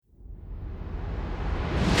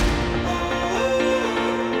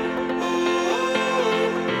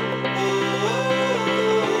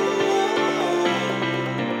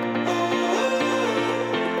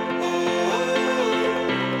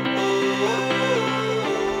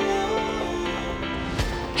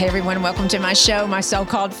Hey everyone, welcome to my show, My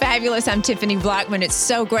So-Called Fabulous. I'm Tiffany Blackman. It's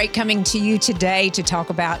so great coming to you today to talk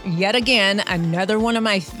about, yet again, another one of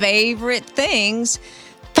my favorite things,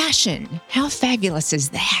 fashion. How fabulous is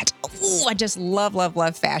that? Ooh, I just love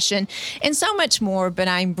fashion and so much more, but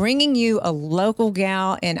I'm bringing you a local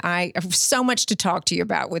gal and I have so much to talk to you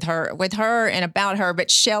about with her and about her. But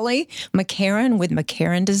Shelly McCarran with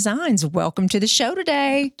McCarran Designs, welcome to the show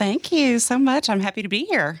today. Thank you so much. I'm happy to be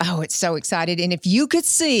here. Oh, it's so excited. And if you could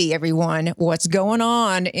see, everyone, what's going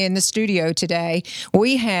on in the studio today,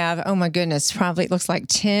 we have, oh my goodness, probably it looks like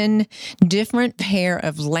 10 different pair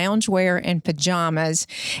of loungewear and pajamas.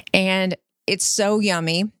 And it's so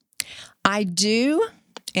yummy. I do,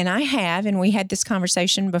 and I have, and we had this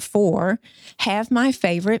conversation before, have my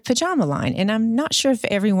favorite pajama line. And I'm not sure if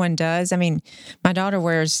everyone does. I mean, my daughter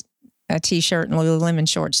wears a T-shirt and Lululemon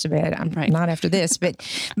shorts to bed. I'm not after this, but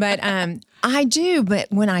I do.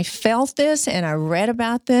 But when I felt this and I read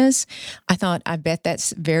about this, I thought, I bet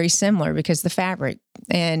that's very similar because the fabric,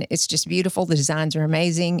 and it's just beautiful. The designs are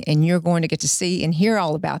amazing, and you're going to get to see and hear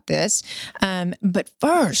all about this. But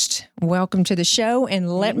first, welcome to the show, and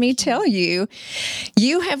let me tell you,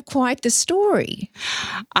 you have quite the story.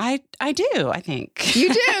 I do, I think.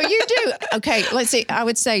 You do. Okay, let's see. I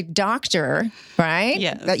would say doctor, right?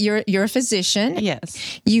 Yes. You're a physician.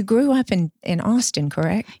 Yes. You grew up in Austin,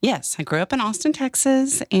 correct? Yes, I grew up in Austin,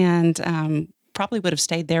 Texas, and probably would have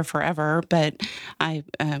stayed there forever, but I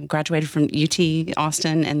graduated from UT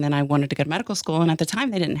Austin, and then I wanted to go to medical school, and at the time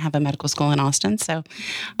they didn't have a medical school in Austin, so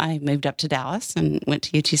I moved up to Dallas and went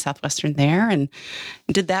to UT Southwestern there and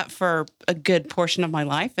did that for a good portion of my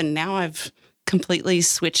life, and now I've completely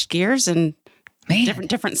switched gears and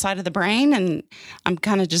different side of the brain, and I'm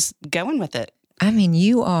kind of just going with it. I mean,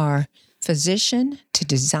 you are physician to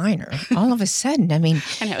designer all of a sudden. I mean,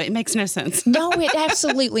 I know it makes no sense. No, it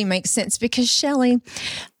absolutely makes sense because Shelly,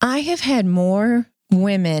 I have had more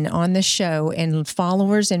women on the show and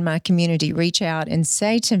followers in my community reach out and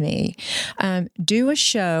say to me, do a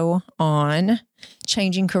show on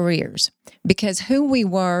changing careers, because who we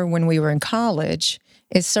were when we were in college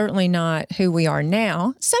is certainly not who we are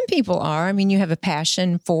now. Some people are. I mean, you have a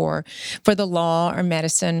passion for the law or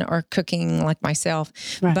medicine or cooking like myself,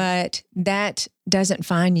 right, but that doesn't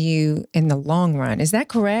find you in the long run. Is that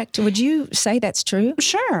correct? Would you say that's true?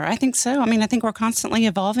 Sure, I think so. I mean, I think we're constantly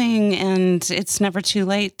evolving, and it's never too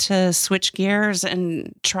late to switch gears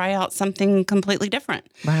and try out something completely different.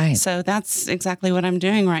 Right. So that's exactly what I'm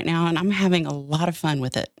doing right now, and I'm having a lot of fun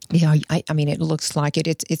with it. Yeah, I mean, it looks like it.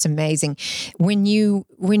 It's amazing. When you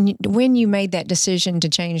made that decision to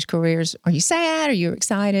change careers, are you sad? Are you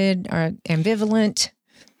excited? Or ambivalent?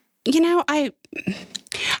 You know, I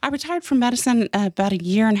retired from medicine about a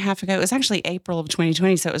year and a half ago. It was actually April of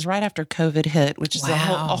 2020, so it was right after COVID hit, which is a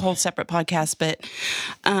whole separate podcast. But,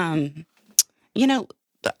 you know,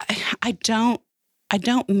 I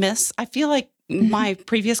don't miss. I feel like my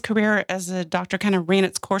previous career as a doctor kind of ran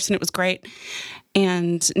its course, and it was great.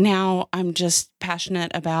 And now I'm just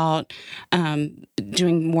passionate about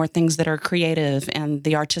doing more things that are creative and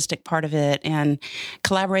the artistic part of it, and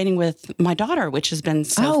collaborating with my daughter, which has been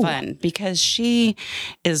so fun because she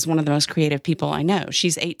is one of the most creative people I know.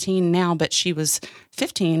 She's 18 now, but she was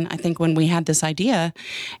 15, I think, when we had this idea.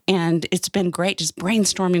 And it's been great just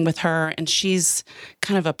brainstorming with her. And she's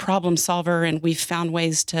kind of a problem solver, and we've found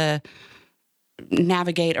ways to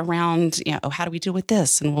navigate around, you know, how do we deal with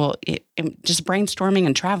this? And just brainstorming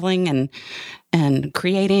and traveling and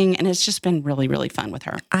creating. And it's just been really, really fun with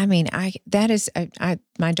her. I mean,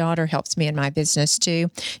 my daughter helps me in my business too.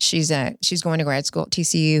 She's going to grad school at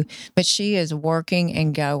TCU, but she is working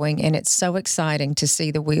and going, and it's so exciting to see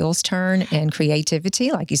the wheels turn and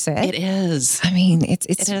creativity, like you said. It is. I mean, it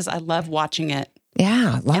is. I love watching it.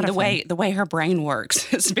 Yeah, and the way her brain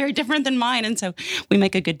works is very different than mine, and so we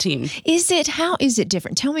make a good team. How is it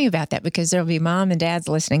different? Tell me about that, because there'll be mom and dads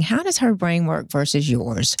listening. How does her brain work versus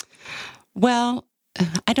yours? Well,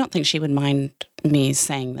 I don't think she would mind me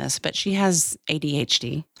saying this, but she has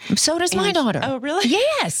ADHD. So does my daughter. Oh, really?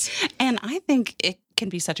 Yes. And I think it can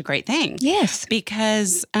be such a great thing. Yes.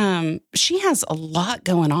 Because she has a lot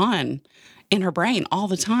going on in her brain all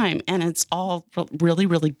the time, and it's all really,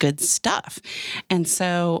 really good stuff. And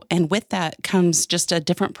so, and with that comes just a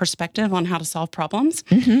different perspective on how to solve problems.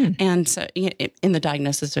 Mm-hmm. And so in the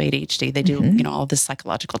diagnosis of ADHD, they do, all this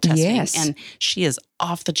psychological testing. Yes. And she is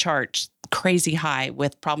off the charts, crazy high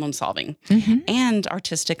with problem solving and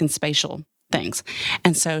artistic and spatial. things.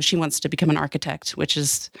 And so she wants to become an architect, which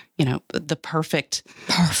is, the perfect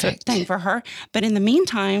thing for her. But in the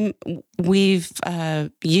meantime, we've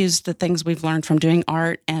used the things we've learned from doing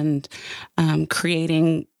art and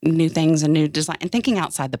creating new things and new design and thinking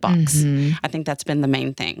outside the box. Mm-hmm. I think that's been the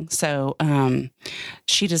main thing. So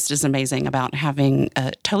she just is amazing about having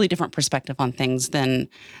a totally different perspective on things than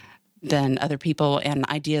other people, and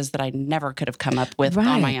ideas that I never could have come up with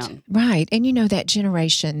on my own. Right. And that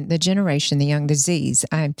generation, the young, the Z's,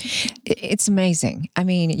 it's amazing. I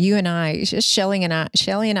mean, you and I, Shelly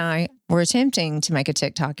and I were attempting to make a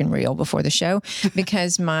TikTok and reel before the show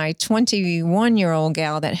because my 21-year-old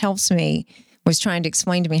gal that helps me was trying to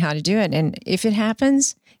explain to me how to do it. And if it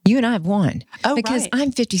happens, you and I have won. Oh, because right.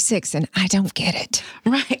 I'm 56 and I don't get it.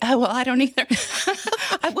 Right. Oh, well, I don't either.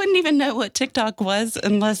 I wouldn't even know what TikTok was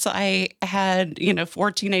unless I had,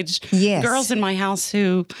 4 teenage girls in my house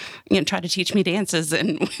who, tried to teach me dances,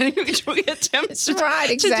 and we attempt to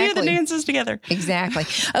do the dances together. Exactly.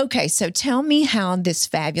 Okay. So tell me how this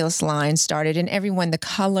fabulous line started, and everyone, the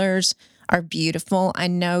colors are beautiful. I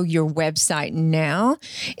know your website now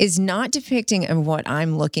is not depicting of what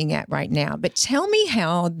I'm looking at right now, but tell me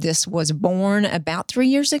how this was born about 3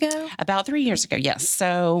 years ago. About 3 years ago, yes.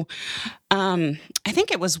 So I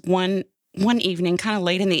think it was one evening, kind of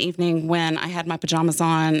late in the evening, when I had my pajamas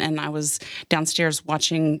on and I was downstairs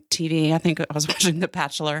watching TV. I think I was watching The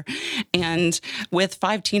Bachelor. And with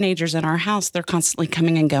 5 teenagers in our house, they're constantly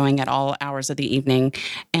coming and going at all hours of the evening.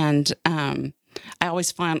 And I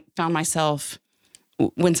always found myself,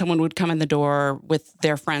 when someone would come in the door with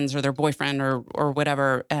their friends or their boyfriend or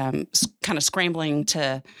whatever, kind of scrambling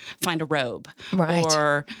to find a robe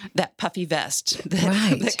or that puffy vest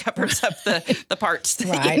that covers up the parts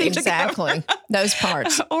that you need to cover. Those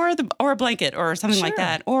parts, or a blanket or something like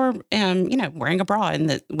that, or wearing a bra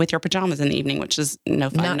with your pajamas in the evening, which is no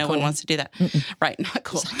fun. Not no cool. one wants to do that. Right? Not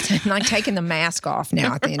cool. It's like taking the mask off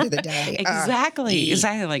now at the end of the day. Exactly.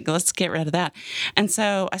 Like, let's get rid of that. And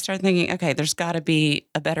so I started thinking, okay, there's got to be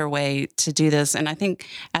a better way to do this. And I think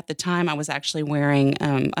at the time I was actually wearing,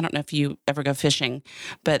 I don't know if you ever go fishing,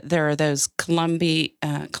 but there are those Columbia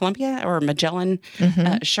or Magellan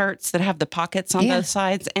shirts that have the pockets on both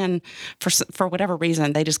sides. And for whatever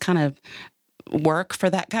reason, they just kind of work for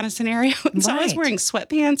that kind of scenario. So I was wearing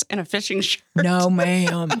sweatpants and a fishing shirt. No,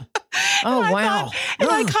 ma'am. Oh, wow.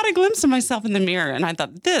 I caught a glimpse of myself in the mirror and I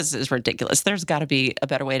thought, this is ridiculous. There's got to be a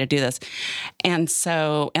better way to do this. And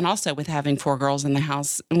also with having 4 girls in the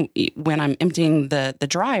house, when I'm emptying the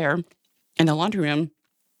dryer in the laundry room,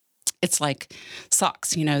 it's like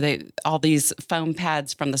socks, all these foam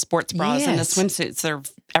pads from the sports bras and the swimsuits, they're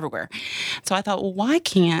everywhere. So I thought, well, why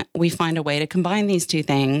can't we find a way to combine these two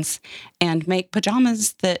things and make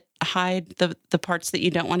pajamas that hide the parts that you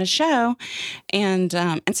don't want to show? And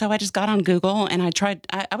so I just got on Google and I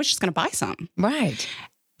was just going to buy some. Right.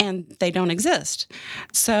 And they don't exist.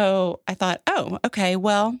 So I thought, oh, okay,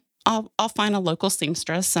 well, I'll find a local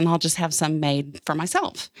seamstress and I'll just have some made for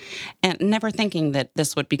myself, and never thinking that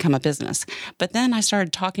this would become a business. But then I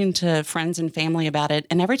started talking to friends and family about it.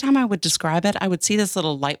 And every time I would describe it, I would see this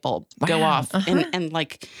little light bulb go off and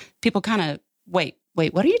like people kind of, wait,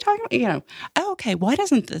 what are you talking about? Oh, okay, why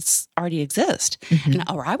doesn't this already exist?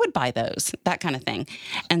 Mm-hmm. Or I would buy those, that kind of thing.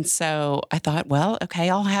 And so I thought, well,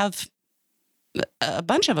 okay, I'll have a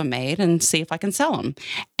bunch of them made and see if I can sell them.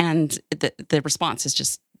 And the response has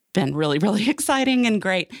just been really, really exciting and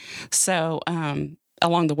great. So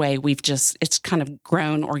along the way, it's kind of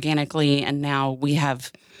grown organically, and now we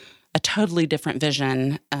have a totally different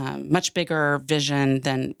vision, much bigger vision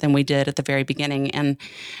than we did at the very beginning. And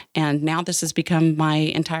now this has become my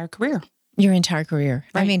entire career. Your entire career.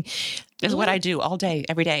 Right. I mean, it's what I do all day,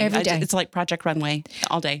 every day. It's like Project Runway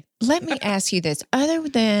all day. Let me ask you this: other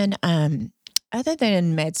than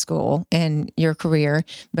med school and your career,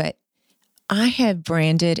 but I have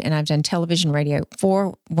branded and I've done television, radio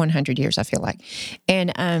for 100 years, I feel like.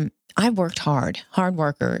 And I worked hard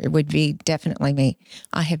worker. It would be definitely me.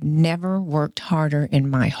 I have never worked harder in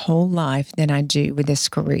my whole life than I do with this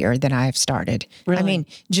career that I have started. Really? I mean,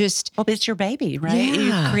 well, it's your baby, right?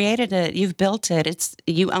 Yeah. You've created it. You've built it.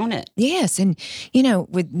 You own it. Yes. And,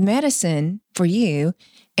 with medicine for you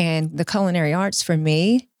and the culinary arts for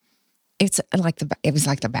me, it was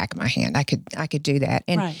like the back of my hand. I could do that.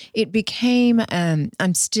 And It became,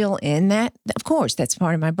 I'm still in that. Of course, that's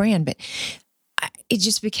part of my brand, but it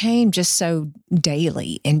just became just so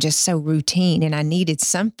daily and just so routine. And I needed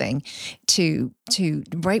something to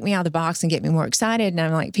break me out of the box and get me more excited. And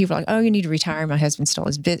I'm like, people are like, oh, you need to retire. My husband sold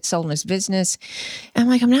his business. And I'm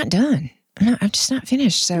like, I'm not done. no, I'm just not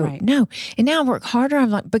finished. So no. And now I work harder. I'm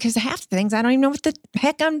like, because half the things I don't even know what the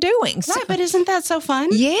heck I'm doing. So. Right. But isn't that so fun?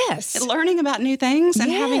 Yes. Learning about new things and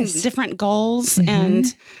having different goals and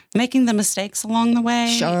making the mistakes along the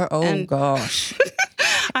way. Sure. Oh, gosh.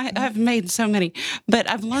 I've made so many, but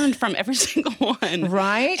I've learned from every single one.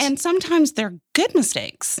 Right. And sometimes they're good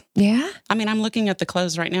mistakes. Yeah. I mean, I'm looking at the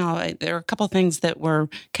clothes right now. There are a couple of things that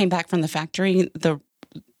came back from the factory,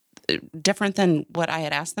 different than what I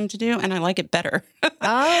had asked them to do, and I like it better.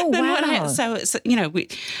 Oh, wow. So,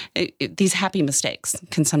 these happy mistakes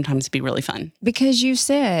can sometimes be really fun. Because you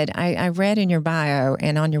said, I read in your bio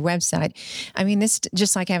and on your website, I mean, this,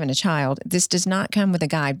 just like having a child, this does not come with a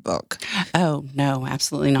guidebook. Oh, no,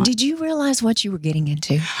 absolutely not. Did you realize what you were getting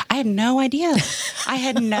into? I had no idea. I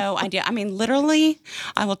had no idea. I mean, literally,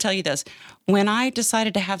 I will tell you this. When I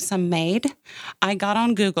decided to have some made, I got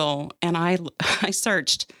on Google and I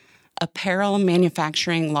searched apparel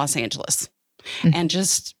manufacturing Los Angeles and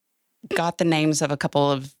just got the names of a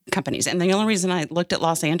couple of companies. And the only reason I looked at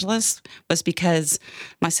Los Angeles was because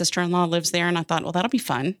my sister-in-law lives there. And I thought, well, that'll be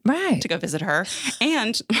fun to go visit her.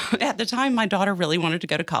 And at the time, my daughter really wanted to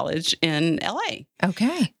go to college in LA.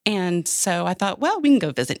 Okay. And so I thought, well, we can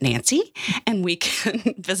go visit Nancy and we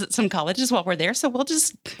can visit some colleges while we're there. So we'll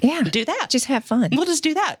just do that. Just have fun. We'll just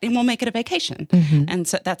do that and we'll make it a vacation. And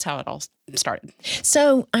so that's how it all started.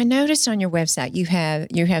 So I noticed on your website, you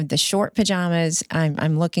have the short pajamas.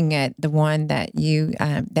 I'm looking at the one that you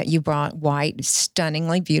brought, white,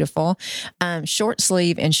 stunningly beautiful, short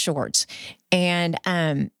sleeve and shorts. And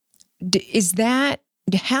how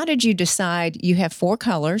did you decide? You have 4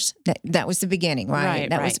 colors. That was the beginning, right?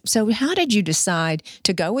 Right. So how did you decide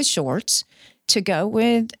to go with shorts, to go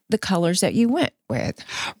with the colors that you went with?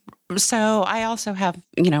 So I also have,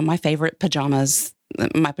 my favorite pajamas,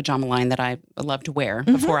 my pajama line that I love to wear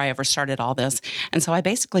before I ever started all this. And so I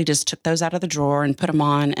basically just took those out of the drawer and put them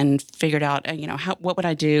on and figured out, what would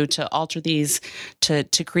I do to alter these to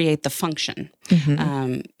create the function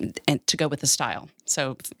and to go with the style.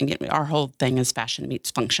 So our whole thing is fashion meets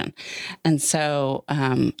function. And so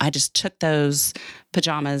I just took those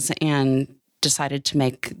pajamas and decided to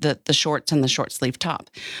make the shorts and the short sleeve top,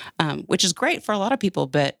 which is great for a lot of people,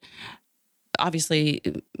 but obviously,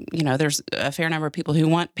 there's a fair number of people who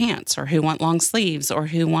want pants or who want long sleeves or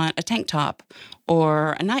who want a tank top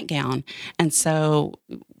or a nightgown. And so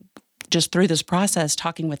just through this process,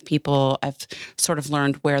 talking with people, I've sort of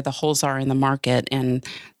learned where the holes are in the market, and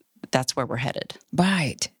that's where we're headed.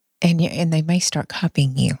 Right. And they may start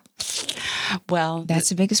copying you. Well, that's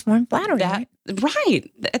the biggest form of flattery, right?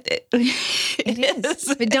 Right. It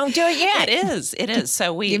is. But don't do it yet. It is.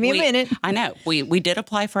 So give me a minute. I know. We did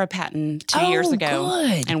apply for a patent 2 years ago.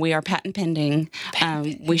 Good. And we are patent pending.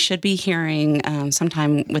 We should be hearing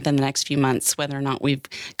sometime within the next few months whether or not we've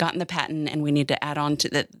gotten the patent, and we need to add on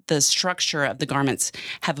to the structure of the garments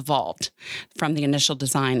have evolved from the initial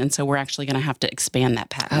design. And so we're actually going to have to expand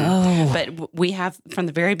that patent. Oh. But we have, from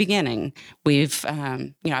the very beginning, we've,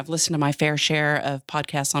 I've listened to my fair share of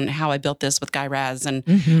podcasts on how I built this with Guy Raz and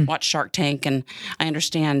watched Shark Tank. And I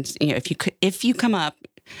understand, if you come up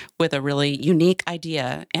with a really unique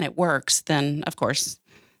idea and it works, then of course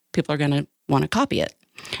people are going to want to copy it.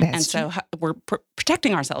 So we're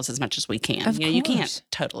protecting ourselves as much as we can. Of course. You can't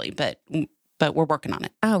totally, but we're working on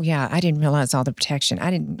it. Oh, yeah. I didn't realize all the protection.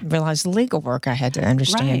 I didn't realize the legal work I had to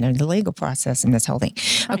understand and the legal process and this whole thing.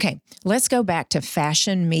 Right. Okay. Let's go back to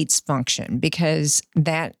fashion meets function, because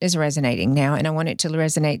that is resonating now, and I want it to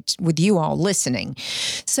resonate with you all listening.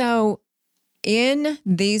 So in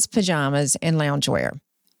these pajamas and loungewear,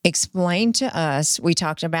 explain to us, we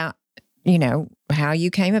talked about, how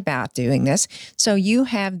you came about doing this. So you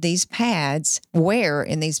have these pads where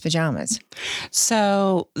in these pajamas?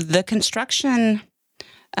 So the construction,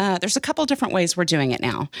 there's a couple different ways we're doing it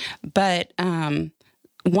now, but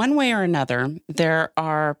one way or another, there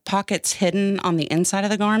are pockets hidden on the inside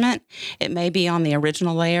of the garment. It may be on the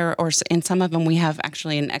original layer, or in some of them, we have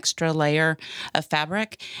actually an extra layer of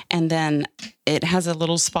fabric. And then it has a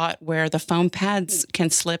little spot where the foam pads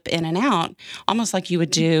can slip in and out, almost like you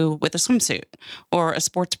would do with a swimsuit or a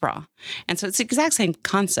sports bra. And so it's the exact same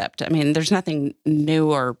concept. I mean, there's nothing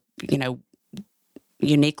new or,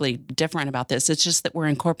 uniquely different about this. It's just that we're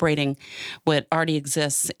incorporating what already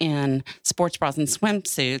exists in sports bras and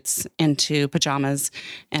swimsuits into pajamas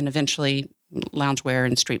and eventually loungewear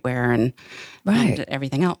and streetwear and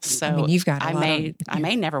everything else. So you've got I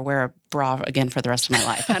may never wear a bra again for the rest of my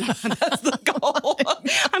life. That's the goal.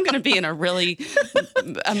 I'm going to be in a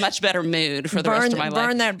much better mood for the rest of my life.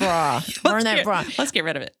 Burn that bra. Let's get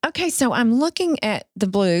rid of it. Okay, so I'm looking at the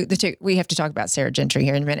blue. We have to talk about Sarah Gentry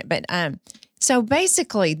here in a minute, but So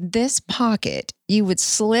basically, this pocket, you would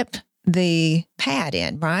slip the pad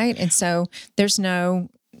in, right? And so there's no,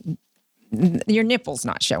 your nipple's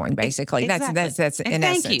not showing, basically. Exactly. That's in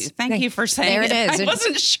essence. Thank you for saying there it is. I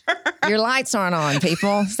wasn't sure. Your lights aren't on,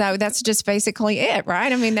 people. So that's just basically it,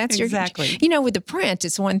 right? I mean, that's exactly. With the print,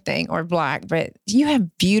 it's one thing, or black, but you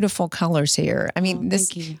have beautiful colors here. I mean,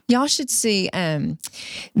 y'all should see,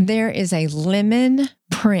 there is a lemon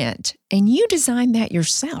print, and you designed that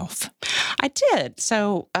yourself. I did.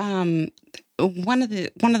 So, one of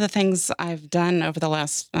the things I've done over the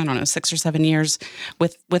last, 6 or 7 years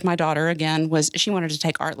with my daughter again was she wanted to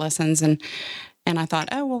take art lessons, and I thought,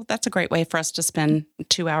 oh, well, that's a great way for us to spend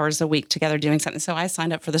 2 hours a week together doing something. So I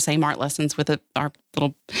signed up for the same art lessons with our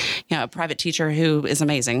little, private teacher who is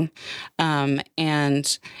amazing.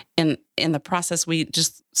 And in the process, we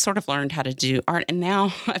just sort of learned how to do art. And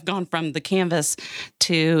now I've gone from the canvas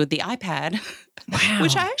to the iPad, wow.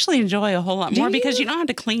 which I actually enjoy a whole lot more because you don't have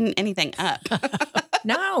to clean anything up.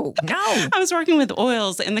 No. I was working with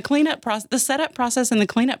oils, and the setup process and the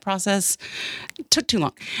cleanup process took too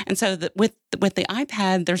long. And so with the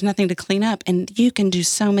iPad, there's nothing to clean up, and you can do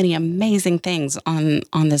so many amazing things on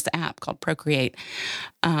this app called Procreate.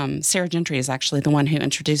 Sarah Gentry is actually the one who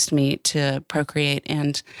introduced me to Procreate,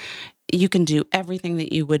 and you can do everything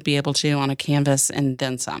that you would be able to on a canvas and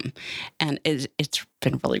then some. And it's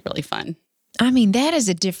been really, really fun. I mean, that is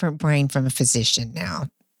a different brain from a physician now.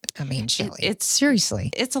 I mean, Shelley, seriously.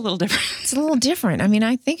 It's a little different. It's a little different. I mean,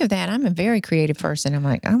 I think of that. I'm a very creative person. I'm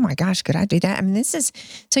like, oh my gosh, could I do that? I mean, so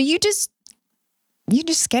you just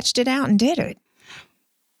sketched it out and did it.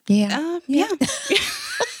 Yeah. Yeah.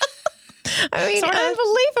 I mean,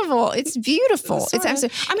 unbelievable. It's beautiful. It's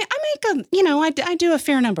absolutely. I mean, I do a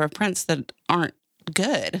fair number of prints that aren't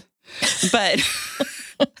good, but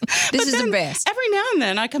this is the best. Every now and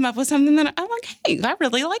then I come up with something that I'm like, hey, I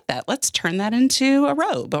really like that. Let's turn that into a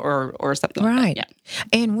robe or something right. like that. Yeah.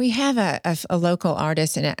 And we have a local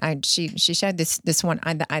artist, and she showed this one.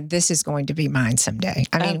 This is going to be mine someday.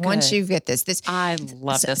 I mean, once you get this, I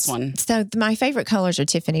love this one. So my favorite colors are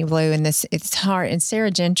Tiffany blue, and it's hard. And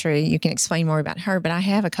Sarah Gentry, you can explain more about her, but I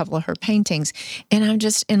have a couple of her paintings, and I'm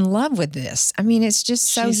just in love with this. I mean, it's just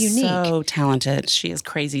so She's unique. So talented. She is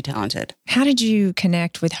crazy talented. How did you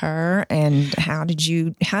connect with her, and how do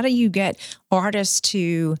you get artists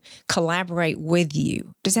to collaborate with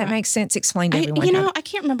you? Does that make sense? Explain to everyone. I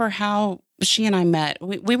can't remember how she and I met.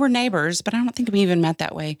 We were neighbors, but I don't think we even met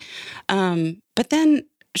that way. But then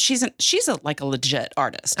she's like a legit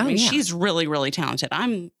artist. I mean, she's really, really talented.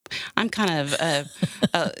 I'm kind of a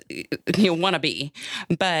wannabe,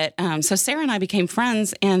 but so Sarah and I became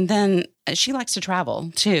friends, and then she likes to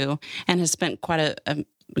travel too, and has spent quite a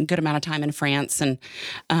good amount of time in France, and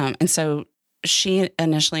so she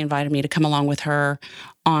initially invited me to come along with her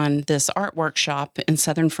on this art workshop in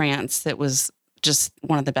southern France that was just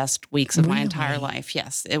one of the best weeks of my entire life.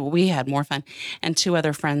 Yes, we had more fun. And 2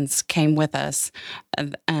 other friends came with us.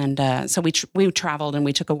 And so we traveled, and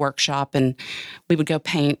we took a workshop, and we would go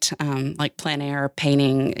paint, like plein air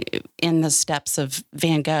painting in the steps of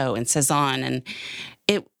Van Gogh and Cezanne. And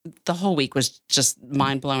the whole week was just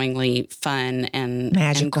mind-blowingly fun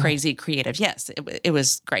and crazy creative. Yes, it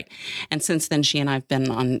was great. And since then, she and I have been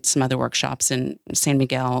on some other workshops in San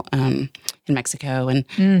Miguel, in Mexico, and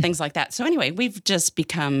things like that. So anyway, we've just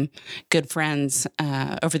become good friends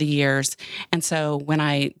over the years. And so when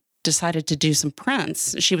I decided to do some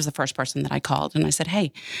prints, she was the first person that I called, and I said,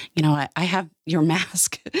 hey, I have your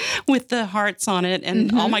mask with the hearts on it,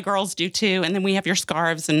 and all my girls do too, and then we have your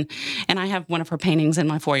scarves, and I have one of her paintings in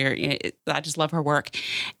my foyer. I just love her work.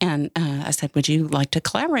 And I said, would you like to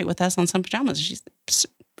collaborate with us on some pajamas? She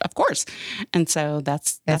said, of course. And so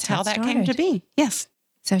that's how that came to be. Yes.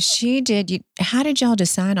 So she did. How did y'all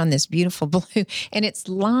decide on this beautiful blue? And it's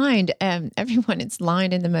lined, it's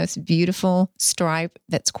lined in the most beautiful stripe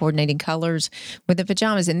that's coordinating colors with the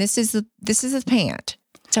pajamas. And this is the pant.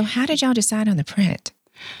 So how did y'all decide on the print?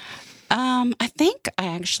 I think I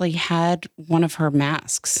actually had one of her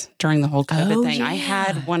masks during the whole COVID thing. Yeah. I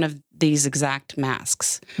had one of these exact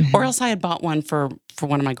masks, or else I had bought one for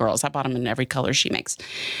one of my girls. I bought them in every color she makes.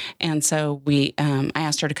 And so I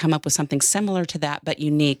asked her to come up with something similar to that, but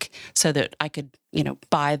unique, so that I could,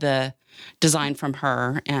 buy the design from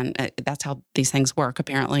her. And that's how these things work.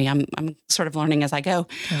 Apparently I'm sort of learning as I go,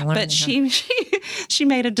 but she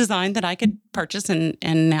made a design that I could purchase and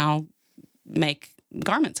now make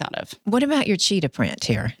garments out of. What about your cheetah print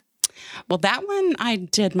here? Well, that one I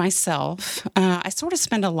did myself. I sort of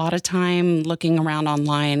spend a lot of time looking around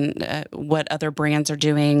online what other brands are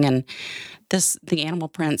doing, and the animal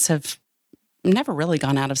prints have never really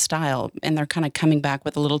gone out of style, and they're kind of coming back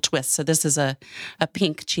with a little twist. So this is a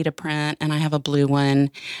pink cheetah print, and I have a blue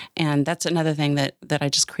one, and that's another thing that I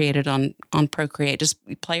just created on Procreate. Just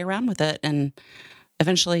play around with it, and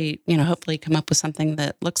eventually, hopefully come up with something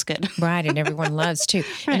that looks good. Right, and everyone loves too,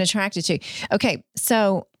 Right. and attracted to. Okay,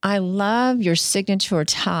 so I love your signature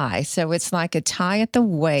tie. So it's like a tie at the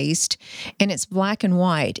waist, and it's black and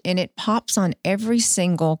white, and it pops on every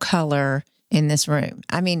single color in this room.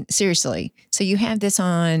 I mean, seriously. So you have this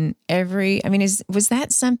on every. I mean, was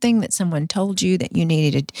that something that someone told you that you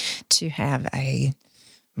needed to have a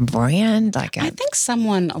brand like I think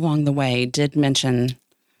someone along the way did mention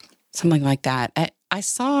something like that. I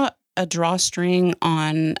saw a drawstring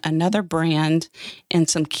on another brand in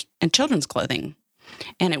children's clothing,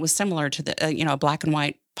 and it was similar to the a black and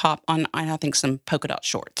white pop on I think some polka dot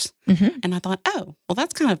shorts. Mm-hmm. And I thought, oh, well,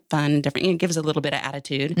 that's kind of fun and different. It gives a little bit of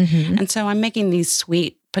attitude. Mm-hmm. And so I'm making these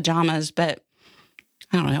sweet pajamas, but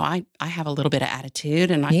I don't know. I have a little bit of attitude,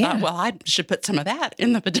 and I thought, well, I should put some of that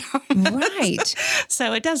in the pajamas. Right.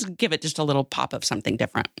 So it does give it just a little pop of something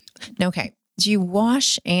different. Okay. Do you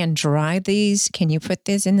wash and dry these? Can you put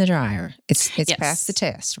this in the dryer? It's Yes. past the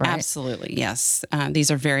test, right? Absolutely, yes.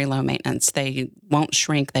 These are very low maintenance. They won't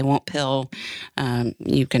shrink. They won't pill.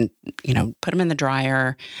 You can, put them in the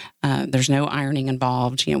dryer. There's no ironing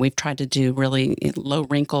involved. We've tried to do really low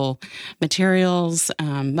wrinkle materials.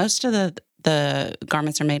 Most of the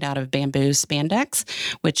garments are made out of bamboo spandex,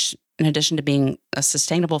 which, in addition to being a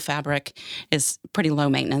sustainable fabric, is pretty low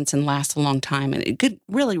maintenance and lasts a long time, and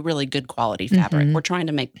really, really good quality fabric. Mm-hmm. We're trying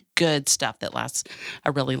to make good stuff that lasts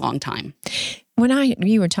a really long time. When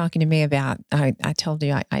you were talking to me about, I told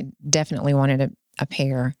you I definitely wanted a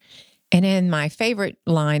pair. And in my favorite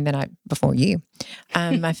line before you,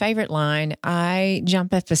 my favorite line, I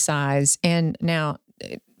jump up a size. And now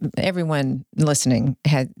everyone listening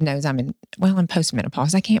knows I'm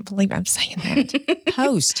postmenopause. I can't believe I'm saying that.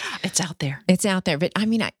 Post. It's out there. It's out there. But I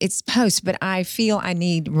mean, it's post, but I feel I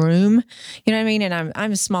need room. You know what I mean? And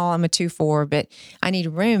I'm small, I'm a 2'4", but I need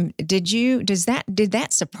room. Did that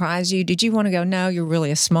surprise you? Did you want to go, no, you're really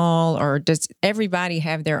a small, or does everybody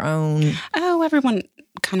have their own? Oh, everyone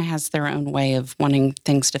kind of has their own way of wanting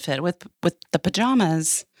things to fit. With the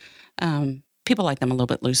pajamas, people like them a little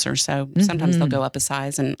bit looser. So sometimes they'll go up a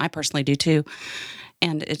size, and I personally do too.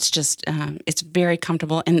 And it's just, it's very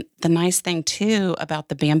comfortable. And the nice thing too about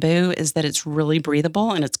the bamboo is that it's really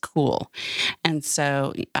breathable and it's cool. And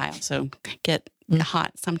so I also get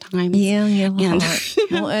hot sometimes. Yeah, And- hot.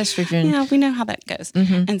 Well, estrogen. Yeah, we know how that goes.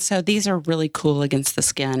 Mhm. And so these are really cool against the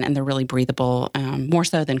skin, and they're really breathable, more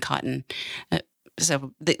so than cotton.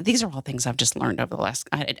 So these are all things I've just learned over the last.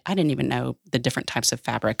 I didn't even know the different types of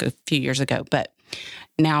fabric a few years ago, but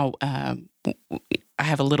now I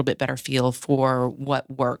have a little bit better feel for what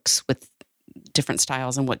works with different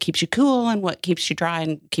styles, and what keeps you cool, and what keeps you dry,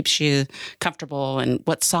 and keeps you comfortable, and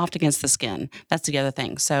what's soft against the skin. That's the other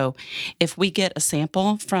thing. So if we get a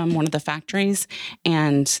sample from one of the factories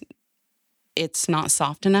and it's not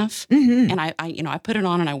soft enough, and I put it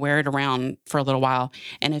on and I wear it around for a little while,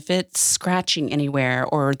 and if it's scratching anywhere,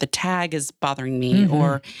 or the tag is bothering me,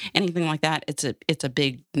 or anything like that, it's a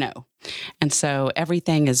big no. And so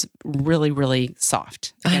everything is really, really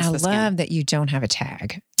soft And I against the skin. love that you don't have a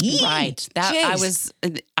tag. Right. That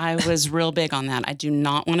I was real big on that. I do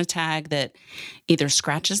not want a tag that either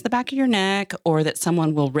scratches the back of your neck, or that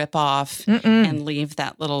someone will rip off and leave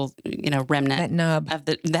that little, remnant That nub. of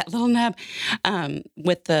that little nub.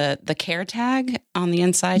 With the care tag on the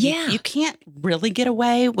inside, Yeah. you can't really get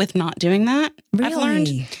away with not doing that. I've learned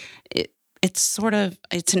Really?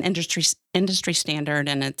 it's an industry standard,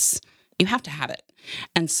 and you have to have it.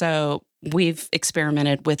 And so we've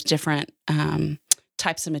experimented with different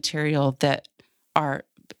types of material that are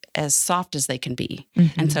as soft as they can be.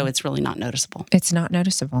 And so it's really not noticeable. It's not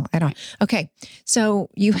noticeable at all. Okay. So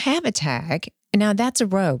you have a tag. Now that's a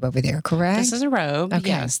robe over there, correct? This is a robe, Okay.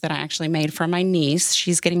 yes, that I actually made for my niece.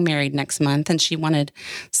 She's getting married next month, and she wanted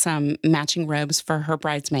some matching robes for her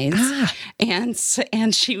bridesmaids.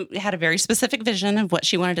 And she had a very specific vision of what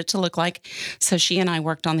she wanted it to look like. So she and I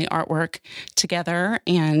worked on the artwork together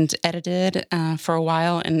and edited for a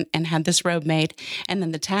while, and had this robe made. And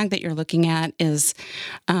then the tag that you're looking at is,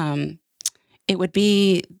 it would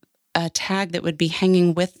be a tag that would be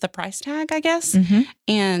hanging with the price tag, I guess.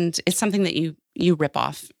 And it's something that you rip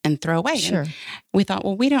off and throw away. Sure. And we thought,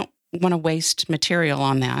 well, we don't want to waste material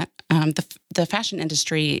on that. The fashion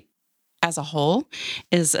industry as a whole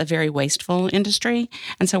is a very wasteful industry.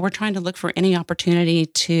 And so we're trying to look for any opportunity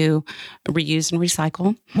to reuse and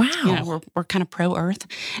recycle. Wow. We're kind of pro-earth.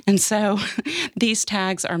 And so these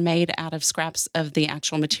tags are made out of scraps of the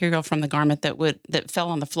actual material from the garment that fell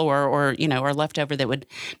on the floor or left over that would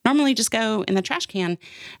normally just go in the trash can.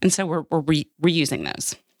 And so we're reusing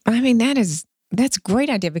those. I mean, that's a great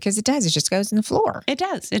idea because it just goes in the floor. It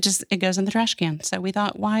does. It goes in the trash can. So we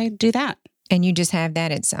thought, why do that? And you just have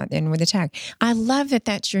that inside and with a tag. I love that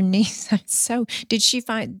that's your niece. So did she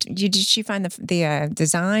find the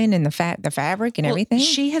design and the fabric and everything?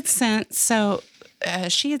 She had sent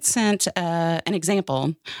an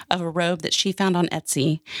example of a robe that she found on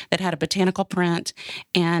Etsy that had a botanical print.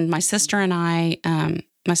 And my sister and I,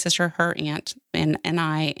 my sister, her aunt, and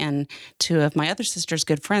I, and two of my other sister's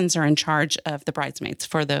good friends are in charge of the bridesmaids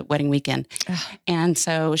for the wedding weekend. And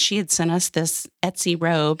so she had sent us this Etsy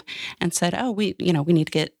robe and said, oh, we need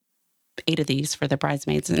to get 8 of these for the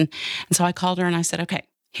bridesmaids. And so I called her and I said, okay,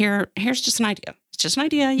 here's just an idea. It's just an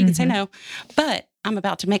idea. You can say no, but I'm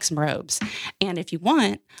about to make some robes. And if you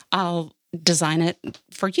want, I'll design it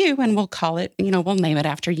for you and we'll call it, we'll name it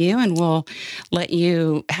after you and we'll let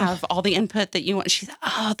you have all the input that you want. She said,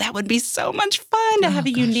 oh, that would be so much fun to have a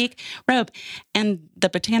unique robe. And the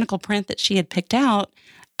botanical print that she had picked out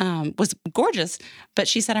was gorgeous, but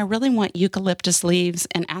she said, I really want eucalyptus leaves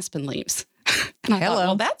and aspen leaves. And I thought,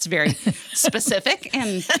 well, that's very specific.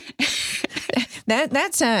 And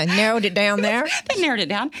that's narrowed it down there. That narrowed it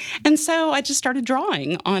down. And so I just started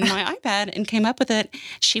drawing on my iPad and came up with it.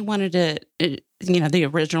 She wanted to, the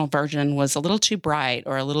original version was a little too bright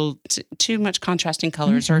or a little too much contrasting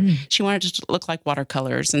colors, or she wanted it to look like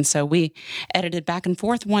watercolors. And so we edited back and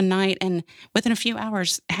forth one night and within a few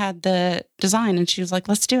hours had the design. And she was like,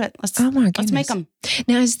 let's do it. Let's make them.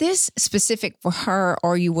 Now, is this specific for her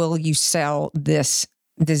or will you sell this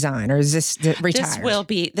design, or is this retired?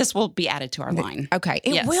 This will be added to our line. Okay.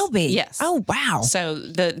 It will be. Yes. Oh, wow. So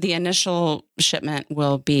the initial shipment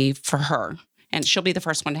will be for her. And she'll be the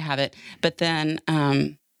first one to have it. But then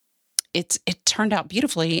it turned out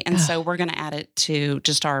beautifully. And so we're going to add it to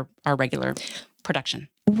just our regular production.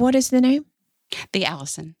 What is the name? The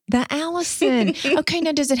Allison. The Allison. Okay.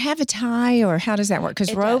 Now, does it have a tie or how does that work?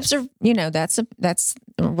 Because robes are,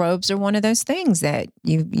 robes are one of those things that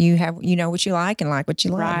you have, what you like and like what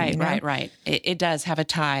you love. Right. It does have a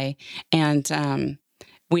tie. And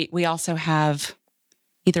we also have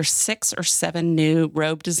either 6 or 7 new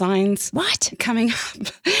robe designs coming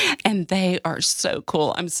up, and they are so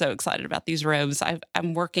cool. I'm so excited about these robes. I'm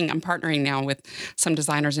partnering now with some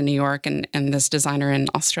designers in New York and this designer in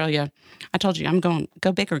Australia. I told you, I'm going,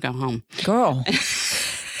 go big or go home. Girl.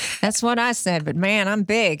 That's what I said, but man, I'm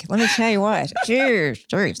big. Let me tell you what. Cheers.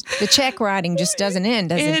 The check writing just doesn't end,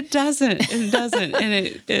 does it? It doesn't.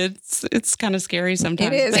 And it's kind of scary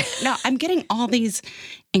sometimes. It is. But no, I'm getting all these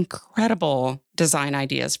incredible design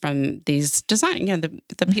ideas from these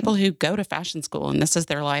the people who go to fashion school and this is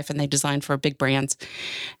their life and they design for big brands.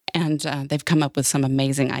 And they've come up with some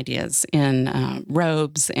amazing ideas in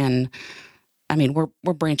robes and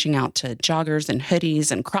we're branching out to joggers and hoodies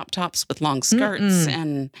and crop tops with long skirts,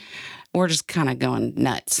 and we're just kind of going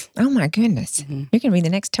nuts. Oh my goodness! You're going to be the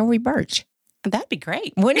next Tory Burch. That'd be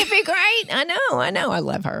great. Wouldn't it be great? I know.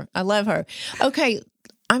 I love her. Okay,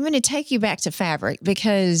 I'm going to take you back to fabric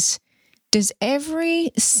because does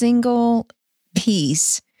every single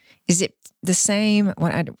piece, is it the same?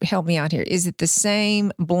 Help me out here. Is it the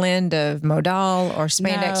same blend of modal or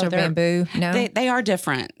spandex or bamboo? No, they are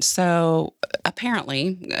different. So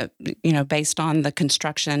apparently, based on the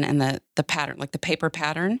construction and the pattern, like the paper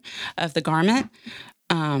pattern of the garment,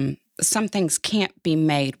 some things can't be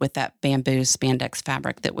made with that bamboo spandex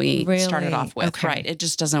fabric that we started off with. Okay. Right? It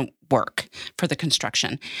just doesn't work for the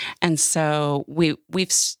construction, and so we've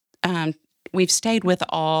stayed with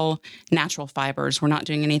all natural fibers. We're not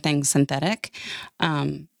doing anything synthetic,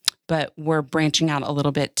 but we're branching out a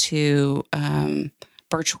little bit to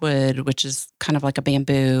birchwood, which is kind of like a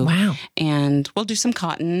bamboo. Wow. And we'll do some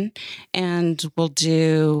cotton, and we'll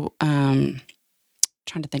do, trying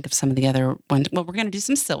to think of some of the other ones. Well, we're going to do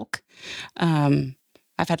some silk.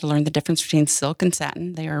 I've had to learn the difference between silk and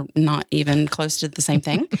satin. They are not even close to the same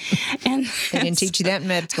thing. And they didn't teach you that in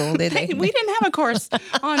med school, did they? We didn't have a course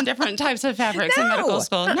on different types of fabrics in medical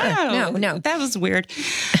school. No. That was weird.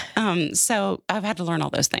 So I've had to learn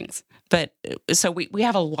all those things. But so we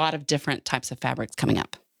have a lot of different types of fabrics coming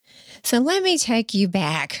up. So let me take you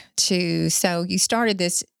back to, so you started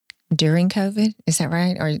this during COVID, is that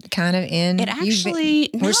right? Or kind of in? It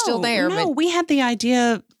actually, we're still there. No, but we had the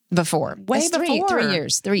idea before. Way before. 3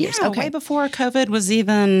 years. 3 years. Yeah, okay. Way before COVID was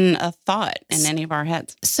even a thought in any of our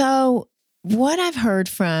heads. So what I've heard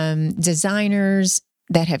from designers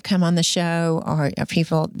that have come on the show or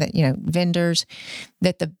people that, vendors,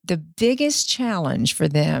 that the biggest challenge for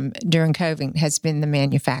them during COVID has been the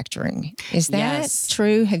manufacturing. Is that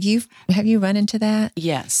true? Have you run into that?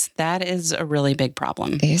 Yes, that is a really big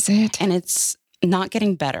problem. Is it? And it's not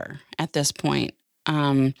getting better at this point.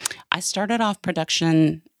 I started off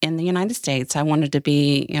production in the United States. I wanted to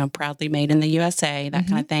be, proudly made in the USA, that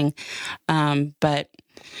kind of thing. But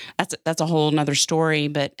that's a whole nother story,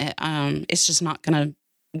 but it's just not going to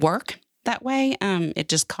work that way. It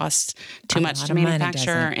just costs too much to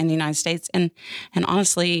manufacture in the United States. And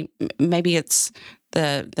honestly, maybe it's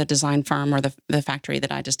the design firm or the factory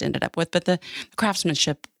that I just ended up with, but the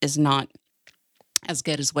craftsmanship is not as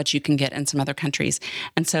good as what you can get in some other countries.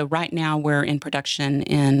 And so right now we're in production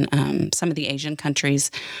in some of the Asian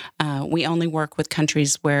countries. We only work with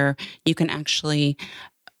countries where you can actually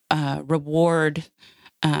reward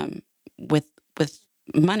with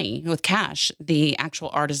money, with cash, the actual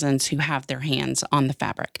artisans who have their hands on the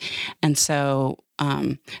fabric. And so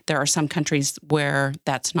there are some countries where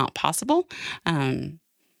that's not possible. I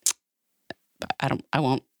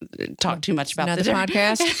won't talk too much about another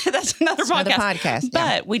podcast. That's another podcast.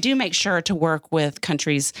 But we do make sure to work with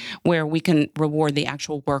countries where we can reward the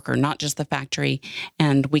actual worker, not just the factory,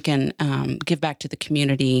 and we can give back to the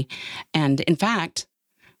community. And in fact,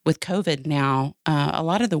 with COVID now, a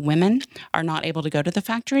lot of the women are not able to go to the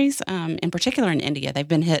factories. In particular in India, they've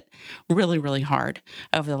been hit really, really hard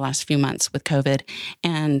over the last few months with COVID.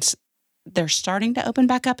 And they're starting to open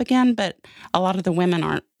back up again, but a lot of the women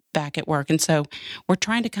aren't back at work. And so we're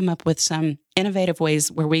trying to come up with some innovative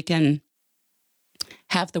ways where we can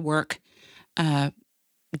have the work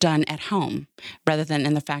done at home rather than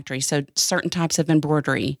in the factory. So certain types of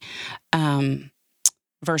embroidery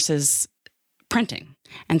versus printing.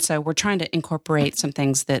 And so we're trying to incorporate some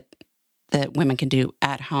things that women can do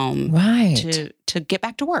at home to get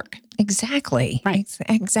back to work. Exactly. Right.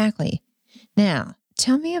 Exactly. Now,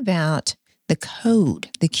 tell me about the code,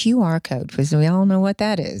 the QR code, because we all know what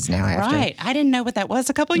that is now. Right. I didn't know what that was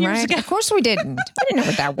a couple years ago. Of course we didn't. We didn't know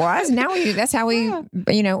what that was. Now that's how we,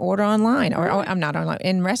 order online or I'm not online,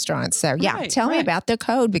 in restaurants. So tell me about the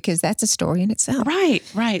code, because that's a story in itself.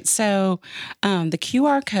 Right. So the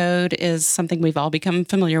QR code is something we've all become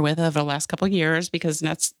familiar with over the last couple of years, because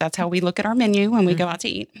that's how we look at our menu when we go out to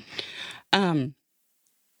eat.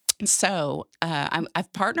 So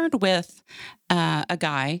I've partnered with a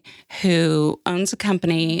guy who owns a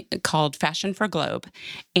company called Fashion for Globe,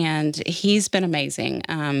 and he's been amazing.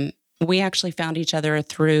 We actually found each other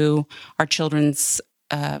through our children's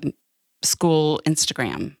school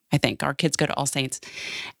Instagram. I think our kids go to All Saints,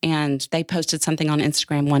 and they posted something on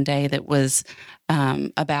Instagram one day that was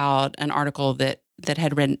about an article that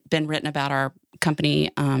had been written about our company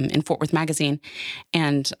in Fort Worth Magazine.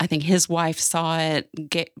 And I think his wife saw it,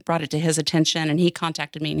 brought it to his attention, and he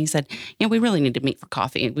contacted me and he said, we really need to meet for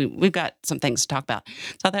coffee. We've got some things to talk about.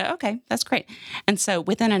 So I thought, okay, that's great. And so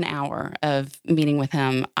within an hour of meeting with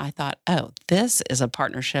him, I thought, oh, this is a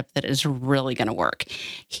partnership that is really going to work.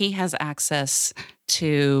 He has access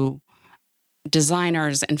to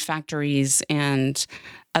designers and factories and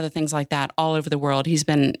other things like that all over the world. He's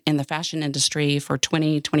been in the fashion industry for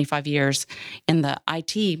 20, 25 years in the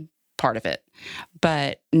IT part of it,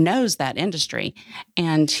 but knows that industry.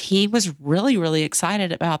 And he was really, really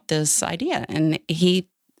excited about this idea. And he's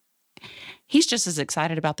just as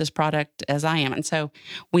excited about this product as I am. And so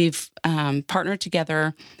we've partnered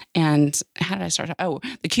together. And how did I start? Oh,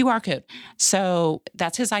 the QR code. So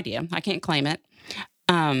that's his idea. I can't claim it.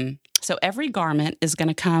 So every garment is going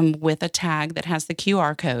to come with a tag that has the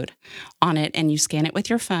QR code on it, and you scan it with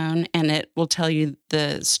your phone, and it will tell you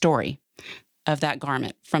the story of that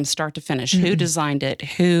garment from start to finish. Who designed it,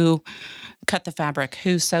 who cut the fabric,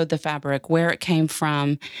 who sewed the fabric, where it came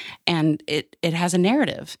from, and it has a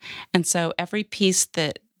narrative. And so every piece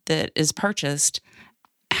that is purchased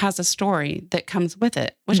has a story that comes with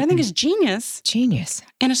it, which I think is genius. Genius.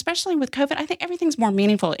 And especially with COVID, I think everything's more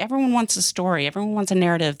meaningful. Everyone wants a story. Everyone wants a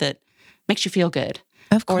narrative that makes you feel good.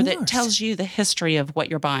 Of course. Or that tells you the history of what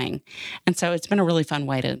you're buying. And so it's been a really fun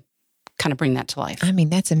way to kind of bring that to life. I mean,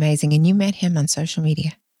 that's amazing. And you met him on social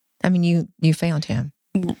media. I mean, you found him.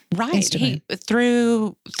 Right. He,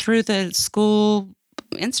 through the school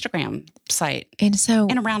Instagram site. And so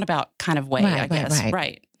in a roundabout kind of way, I guess.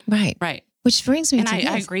 Right. Which brings me and to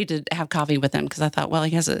I agreed to have coffee with him because I thought, well,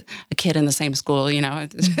 he has a kid in the same school,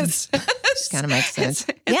 It's kind of makes sense.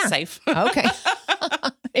 It's safe. Okay.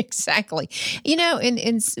 Exactly.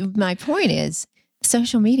 And my point is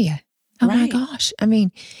social media. Oh my gosh. I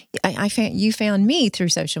mean, I found you found me through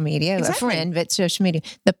social media, a friend, but social media,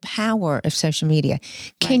 the power of social media.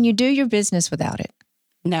 Can you do your business without it?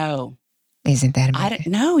 No. Isn't that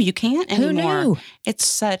amazing? No, you can't anymore. Who knew? It's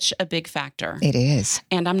such a big factor. It is.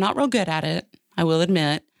 And I'm not real good at it, I will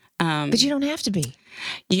admit. But you don't have to be.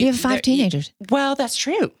 You have 5 teenagers. Well, that's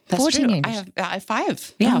true. That's 4 true. teenagers. I have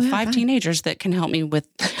 5. Yeah, Oh, 5 teenagers that can help me with.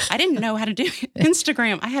 I didn't know how to do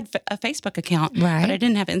Instagram. I had a Facebook account, but I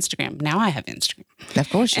didn't have Instagram. Now I have Instagram. Of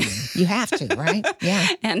course you do. You have to, right? Yeah.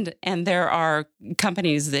 And there are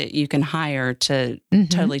companies that you can hire to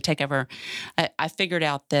totally take over. I figured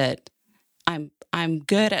out that I'm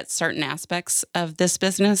good at certain aspects of this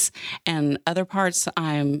business, and other parts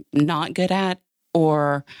I'm not good at,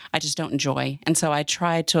 or I just don't enjoy. And so I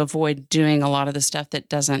try to avoid doing a lot of the stuff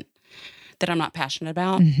that I'm not passionate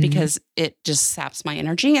about because it just saps my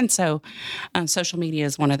energy. And so social media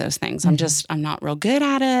is one of those things. I'm not real good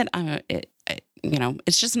at it.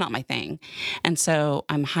 It's just not my thing. And so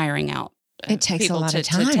I'm hiring out. It takes a lot of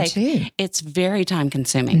time too. It's very time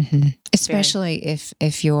consuming, especially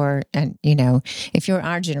if you're, if you're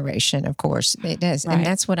our generation. Of course, it does, and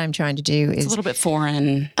that's what I'm trying to do. It's a little bit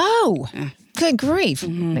foreign. Oh, good grief!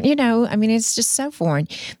 It's just so foreign.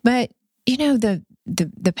 But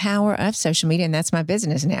the power of social media, and that's my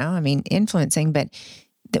business now. I mean, influencing, but.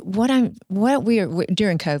 During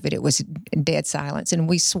COVID, it was dead silence, and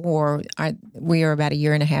we swore. We are about 1.5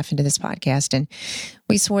 years into this podcast, and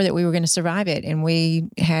we swore that we were going to survive it. And we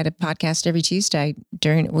had a podcast every Tuesday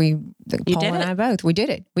Paul and I both. We did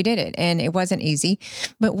it, and it wasn't easy.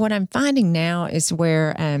 But what I'm finding now is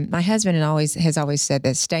where my husband has always said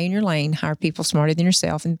that stay in your lane, hire people smarter than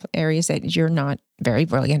yourself in areas that you're not very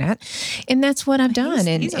brilliant at, and that's what I've done.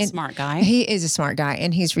 He's a smart guy. He is a smart guy,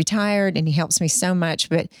 and he's retired, and he helps me so much.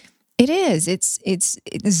 But it's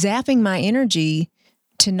zapping my energy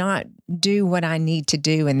to not do what I need to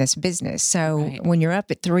do in this business. So when you're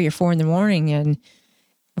up at 3 or 4 in the morning and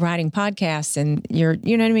writing podcasts, and you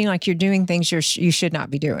know what I mean? Like you're doing things you should not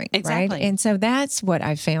be doing. Exactly. Right? And so that's what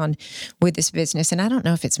I've found with this business. And I don't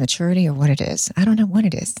know if it's maturity or what it is. I don't know what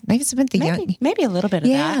it is. Maybe it's with maybe a little bit of that.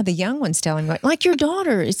 Yeah, the young ones telling me, like your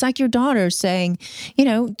daughter. It's like your daughter saying,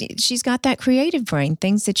 she's got that creative brain,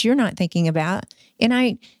 things that you're not thinking about. And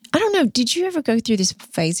I don't know. Did you ever go through this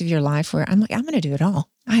phase of your life where I'm like, I'm going to do it all?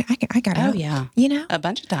 I got to. Oh yeah. A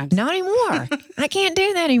bunch of times. Not anymore. I can't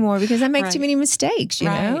do that anymore because I make too many mistakes. You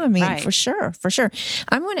know. I mean, for sure.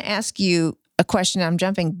 I'm going to ask you a question. I'm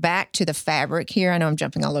jumping back to the fabric here. I know I'm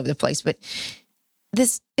jumping all over the place, but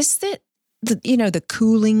this is the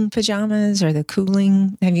cooling pajamas or the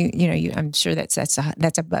cooling. Have you? I'm sure that's a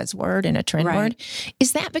buzzword and a trend word.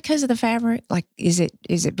 Is that because of the fabric? Like, is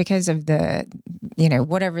it because of the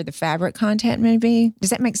whatever the fabric content may be?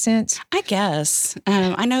 Does that make sense? I guess.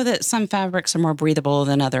 I know that some fabrics are more breathable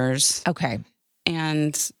than others. Okay.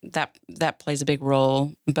 And that plays a big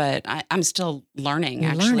role, but I'm still learning.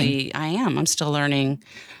 I am. I'm still learning.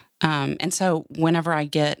 And so whenever I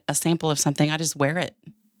get a sample of something, I just wear it.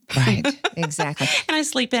 Right, exactly. And I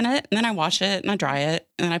sleep in it, and then I wash it, and I dry it,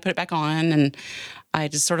 and then I put it back on, and I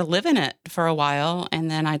just sort of live in it for a while,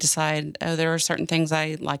 and then I decide, there are certain things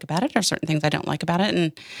I like about it, or certain things I don't like about it,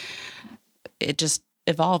 and it just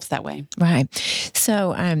evolves that way. Right.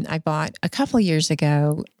 So I bought a couple of years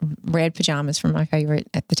ago red pajamas from my favorite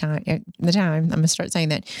at the time. I'm going to start saying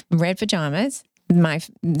that red pajamas.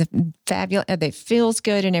 The fabulous. It feels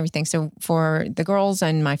good and everything. So for the girls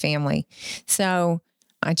and my family, so.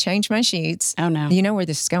 I changed my sheets. Oh, no. You know where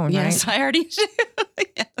this is going, right? Yes, I already do.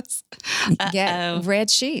 Yes. Yeah,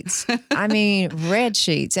 red sheets. I mean, red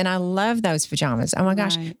sheets. And I love those pajamas. Oh, my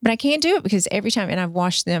gosh. Right. But I can't do it because every time, and I've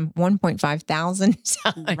washed them 1.5 thousand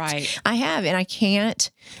times. Right. I have, and I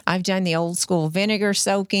can't. I've done the old school vinegar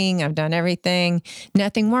soaking. I've done everything.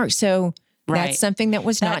 Nothing works. So that's something that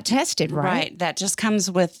was not tested, right? Right. That just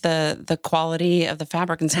comes with the quality of the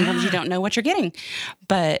fabric. And sometimes you don't know what you're getting.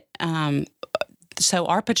 But, so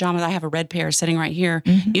our pajamas, I have a red pair sitting right here.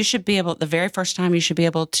 Mm-hmm. You should be able, the very first time, you should be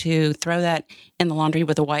able to throw that in the laundry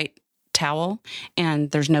with a white towel,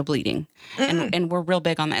 and there's no bleeding. And we're real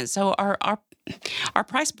big on that. So our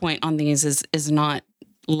price point on these is not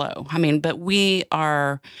low. I mean, but we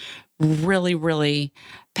are really, really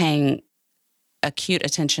paying acute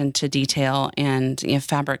attention to detail and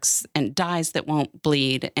fabrics and dyes that won't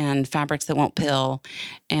bleed and fabrics that won't pill.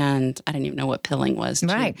 And I didn't even know what pilling was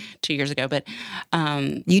 2 years ago, but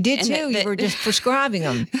you did too. You were just prescribing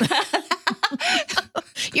them.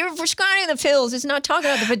 You're prescribing the pills. It's not talking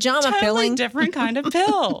about the pajama totally filling. Different kind of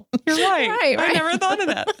pill. You're right. Right. I never thought of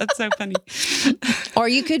that. That's so funny. Or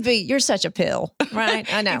you could be, you're such a pill,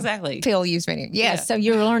 right? I know. Exactly. Pill use many. Yes. Yeah. So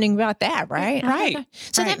you're learning about that, right? Right.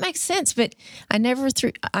 So Right. that makes sense. But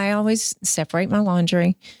I always separate my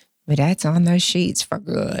laundry, but that's on those sheets for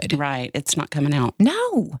good. Right. It's not coming out.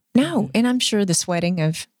 No. And I'm sure the sweating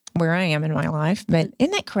of where I am in my life, but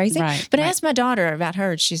isn't that crazy? Right, But I right. asked my daughter about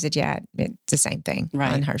hers. She said, yeah, it's the same thing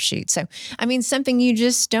Right. on her sheet. So, I mean, something you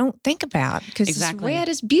just don't think about because Exactly. red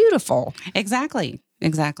is beautiful. Exactly.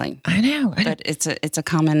 I know. But it's a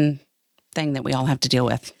common thing that we all have to deal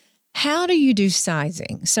with. How do you do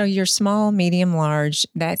sizing? So your small, medium, large,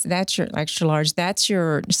 that's your extra large, that's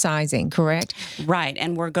your sizing, correct? Right.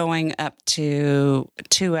 And we're going up to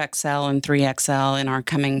 2XL and 3XL in our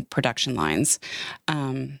coming production lines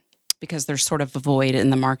because there's sort of a void in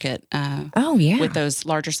the market Oh, yeah. with those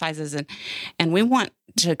larger sizes. And we want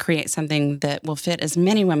to create something that will fit as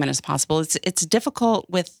many women as possible. It's difficult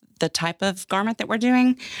with the type of garment that we're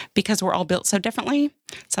doing because we're all built so differently.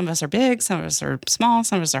 Some of us are big, some of us are small,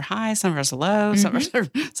 some of us are high, some of us are low, some of us are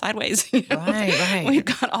sideways. You know? Right. We've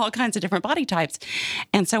got all kinds of different body types.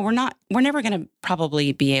 And so we're never going to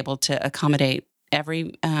probably be able to accommodate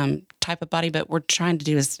every type of body, but we're trying to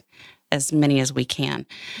do as many as we can.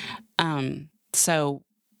 So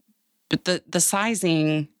the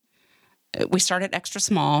sizing, we start at extra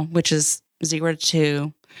small, which is 0 to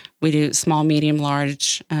 2. We do small, medium,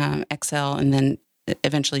 large, XL, and then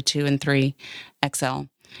eventually 2 and 3 XL.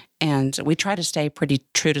 And we try to stay pretty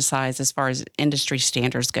true to size as far as industry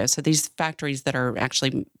standards go. So these factories that are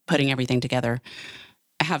actually putting everything together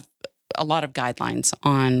have a lot of guidelines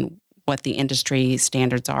on what the industry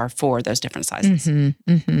standards are for those different sizes.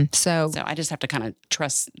 So I just have to kind of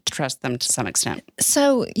trust them to some extent.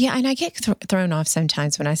 So, yeah, and I get thrown off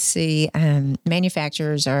sometimes when I see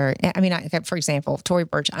manufacturers for example, Tory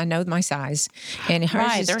Burch, I know my size. And hers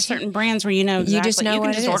Right. is There are certain brands where you know exactly. You just know you can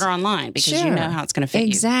what just it order is. online because Sure. you know how it's going to fit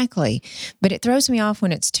Exactly. But it throws me off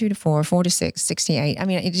when it's 2 to 4, 4 to 6, 6 to 8. I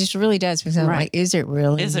mean, it just really does because I'm Right. like, is it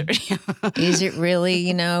really? you. Is it? Is it really,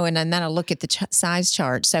 and then I look at the size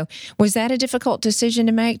chart. So was that a difficult decision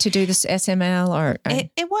to make to do this SML or?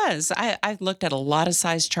 It was. I looked at a lot of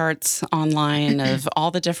size charts online of all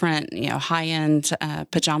the different, high-end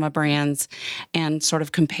pajama brands and sort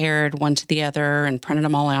of compared one to the other and printed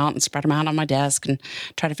them all out and spread them out on my desk and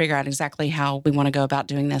try to figure out exactly how we want to go about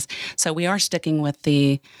doing this. So we are sticking with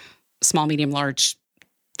the small, medium, large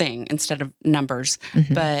thing instead of numbers.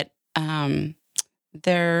 But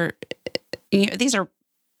these are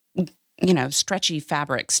stretchy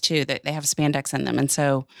fabrics too, that they have spandex in them. And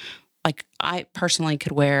so like I personally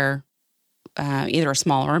could wear either a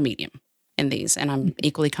small or a medium in these, and I'm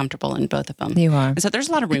equally comfortable in both of them. You are. And so there's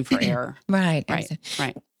a lot of room for error. Right.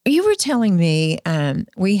 Right. You were telling me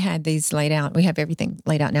we had these laid out. We have everything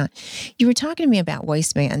laid out now. You were talking to me about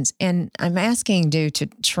waistbands, and I'm asking due to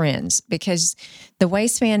trends because the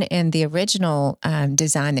waistband and the original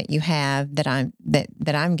design that you have that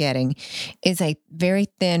I'm getting is a very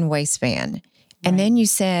thin waistband. And then you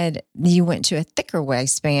said you went to a thicker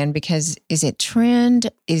waistband because is it trend?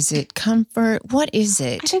 Is it comfort? What is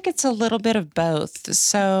it? I think it's a little bit of both.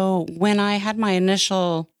 So when I had my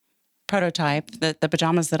initial prototype, the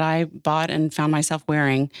pajamas that I bought and found myself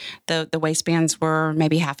wearing, the waistbands were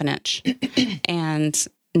maybe half an inch. And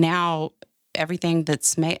now everything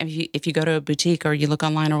that's made, if you go to a boutique or you look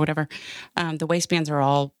online or whatever, the waistbands are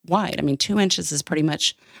all wide. I mean, 2 inches is pretty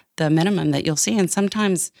much the minimum that you'll see. And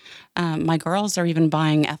sometimes my girls are even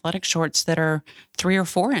buying athletic shorts that are 3 or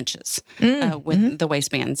 4 inches with the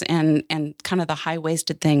waistbands. And kind of the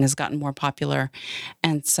high-waisted thing has gotten more popular.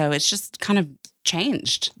 And so it's just kind of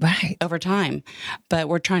changed over time, but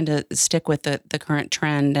we're trying to stick with the current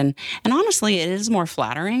trend. And honestly, it is more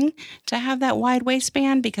flattering to have that wide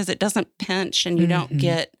waistband because it doesn't pinch and you don't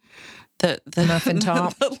get the muffin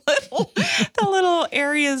top, the little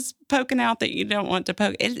areas poking out that you don't want to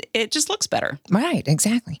poke. It just looks better. Right,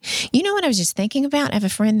 exactly. You know what I was just thinking about? I have a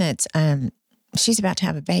friend that's she's about to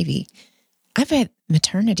have a baby. I've had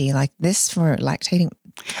maternity like this for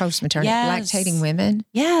post-maternity, lactating women.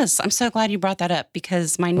 Yes. I'm so glad you brought that up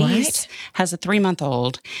because my niece has a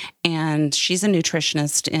 3-month-old and she's a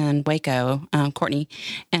nutritionist in Waco, Courtney,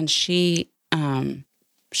 and she's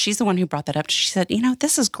the one who brought that up. She said,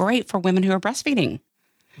 this is great for women who are breastfeeding.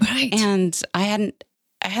 Right. And I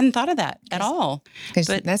hadn't thought of that at all. Because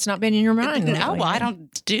that's not been in your mind. No, well, I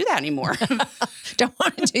don't do that anymore. Don't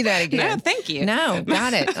want to do that again. No, thank you. No,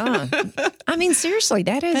 got it. I mean, seriously,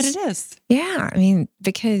 that is. But it is. Yeah. I mean,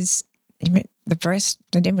 because the breast,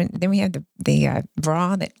 then we have the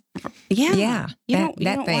bra that Yeah. You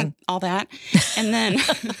don't thing. want all that. And then,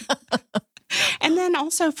 and then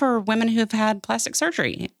also for women who've had plastic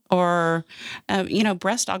surgery or,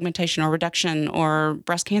 breast augmentation or reduction or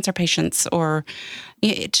breast cancer patients, or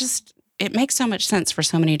it makes so much sense for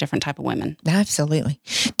so many different type of women. Absolutely.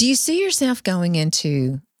 Do you see yourself going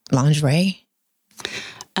into lingerie?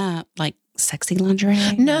 Like sexy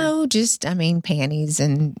lingerie? No, just, panties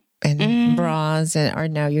and bras, or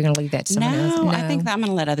no, you're going to leave that to someone else? No, I think that I'm going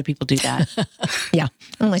to let other people do that. Yeah, I'm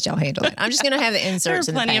going to let y'all handle it. I'm just going to have the inserts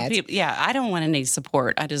and the pads. Of people. Yeah, I don't want any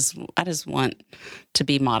support. I just want to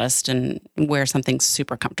be modest and wear something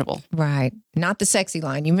super comfortable. Right. Not the sexy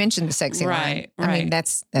line. You mentioned the sexy line. Right. I mean,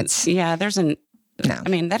 that's yeah. There's an. No. I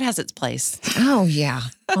mean, that has its place. Oh yeah,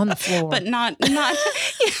 on the floor, but not.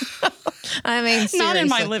 I mean, seriously. Not in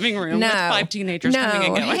my living room with 5 teenagers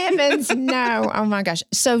coming and going. Heavens, no! Oh my gosh!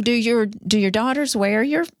 So, do your daughters wear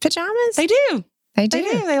your pajamas? They do. They do.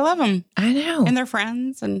 They love them. I know. And their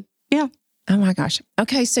friends, and yeah. Oh my gosh.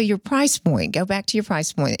 Okay, so your price point. Go back to your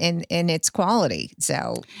price point, and it's quality.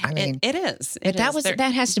 So I mean, it is.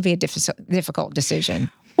 That has to be a difficult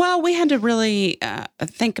decision. Well, we had to really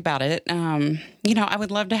think about it. I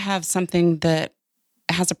would love to have something that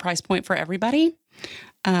has a price point for everybody,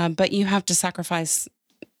 but you have to sacrifice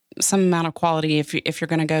some amount of quality if you're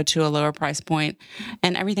going to go to a lower price point.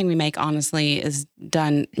 And everything we make, honestly, is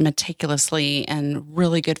done meticulously, and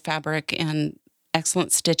really good fabric and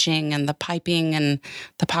excellent stitching, and the piping and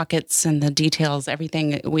the pockets and the details.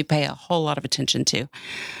 Everything we pay a whole lot of attention to.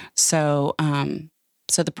 So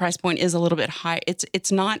the price point is a little bit high.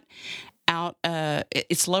 It's not out.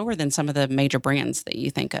 It's lower than some of the major brands that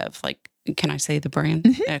you think of. Like, can I say the brand?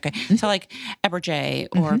 Mm-hmm. Okay. Mm-hmm. So like Eberjey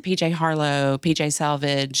or PJ Harlow, PJ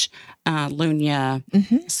Salvage, Lunya,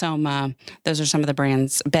 Soma. Those are some of the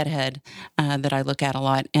brands. Bedhead that I look at a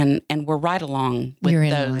lot, and we're right along with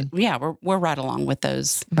those. Yeah, we're right along with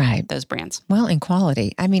those. Right. Those brands. Well, in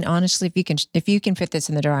quality. I mean, honestly, if you can fit this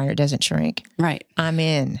in the dryer, it doesn't shrink. Right. I'm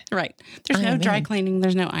in. Right. There's no dry cleaning.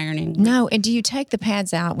 There's no ironing. No. And do you take the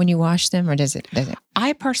pads out when you wash them, or does it?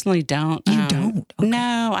 I personally don't. You don't? Okay.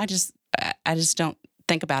 No, I just don't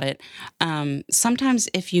think about it. Sometimes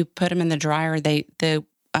if you put them in the dryer, the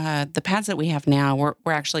pads that we have now,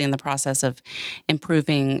 we're actually in the process of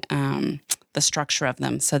improving the structure of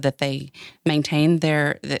them so that they maintain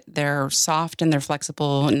they're soft and they're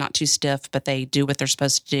flexible and not too stiff, but they do what they're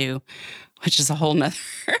supposed to do, which is a whole nother.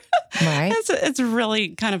 Right. It's really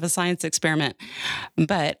kind of a science experiment,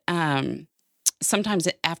 but sometimes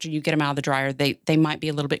after you get them out of the dryer, they might be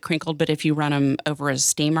a little bit crinkled, but if you run them over a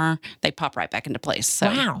steamer, they pop right back into place. So,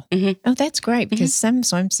 wow. Mm-hmm. Oh, that's great, because some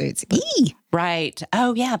swimsuits, right.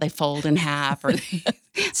 Oh, yeah, they fold in half or they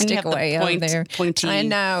stick away over there. Pointy I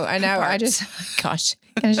know. Parts.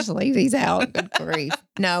 Can I just leave these out? Good grief.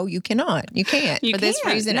 No, you cannot. You can't. This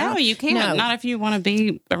reason. No, you can't. No. Not if you want to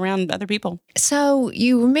be around other people. So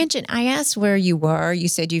you mentioned, I asked where you were. You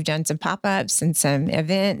said you've done some pop-ups and some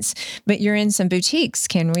events, but you're in some boutiques.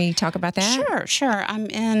 Can we talk about that? Sure. I'm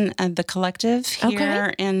in the Collective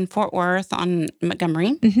here in Fort Worth on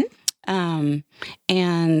Montgomery. Mm-hmm.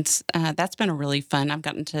 And that's been a really fun. I've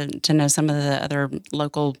gotten to know some of the other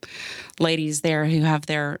local ladies there who have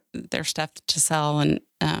their stuff to sell, and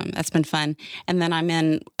that's been fun. And then I'm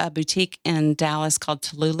in a boutique in Dallas called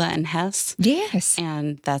Tallulah and Hess. Yes.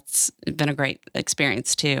 And that's been a great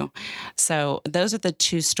experience too. So those are the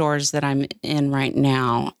 2 stores that I'm in right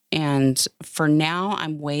now. And for now,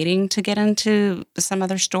 I'm waiting to get into some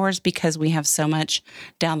other stores because we have so much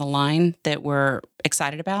down the line that we're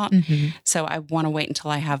excited about. Mm-hmm. So I want to wait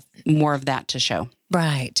until I have more of that to show.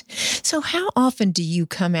 Right. So how often do you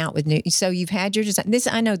come out with new? So you've had your design.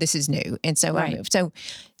 I know this is new, and so right. So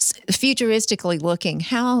futuristically looking,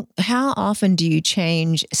 how often do you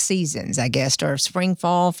change seasons? I guess, or spring,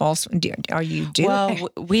 fall. Are you doing? Well,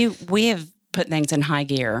 we have put things in high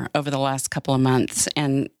gear over the last couple of months,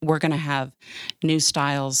 and we're going to have new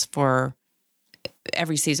styles for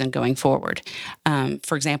every season going forward.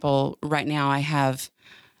 For example, right now I have,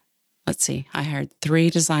 I hired 3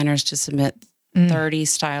 designers to submit 30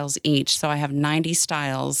 styles each. So I have 90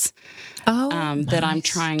 styles that I'm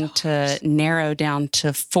trying to narrow down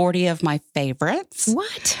to 40 of my favorites.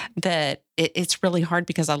 What? That it's really hard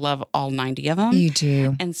because I love all 90 of them. You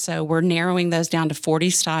do. And so we're narrowing those down to 40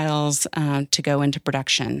 styles to go into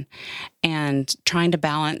production, and trying to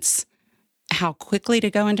balance how quickly to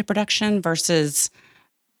go into production versus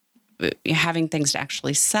having things to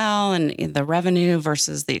actually sell, and the revenue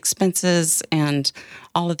versus the expenses, and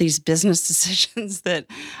all of these business decisions that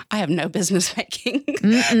I have no business making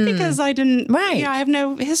because I didn't, I have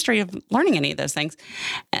no history of learning any of those things.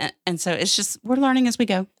 And so it's just, we're learning as we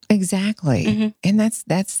go. Exactly. And that's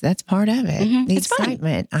part of it. The It's fun.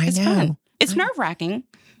 excitement. It's I know. fun. It's nerve-wracking,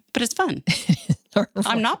 but it's fun.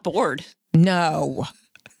 I'm not bored. No.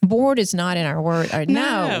 Bored is not in our word.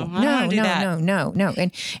 No. I don't do that. No.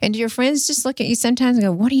 And do your friends just look at you sometimes and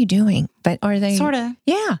go, "What are you doing?" But are they Sort of.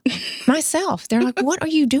 Yeah. Myself. They're like, "What are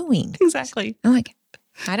you doing?" Exactly. I'm like,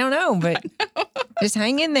 "I don't know, but just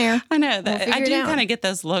hang in there." I know that We'll I figure do it out. kind of get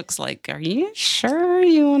those looks like, "Are you sure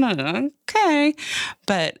you want to?" Okay,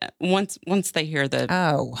 but once they hear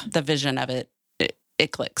the vision of it,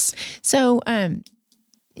 it clicks. So,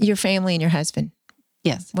 your family and your husband,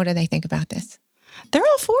 Yes, what do they think about this? they're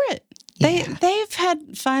all for it. Yeah. They've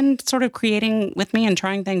had fun sort of creating with me and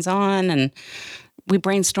trying things on, and we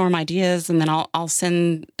brainstorm ideas, and then I'll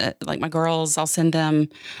send like my girls, I'll send them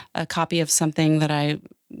a copy of something that I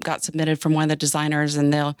got submitted from one of the designers,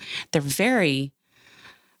 and they're very,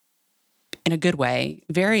 in a good way,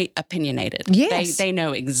 very opinionated. Yes. They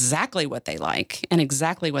know exactly what they like and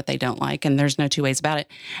exactly what they don't like, and there's no two ways about it.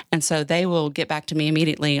 And so they will get back to me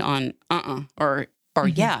immediately on or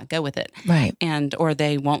yeah, go with it. Right. And or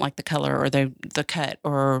they won't like the color or the cut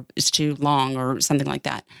or it's too long or something like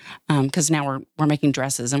that. Because now we're making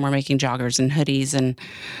dresses and we're making joggers and hoodies and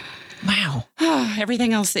Wow.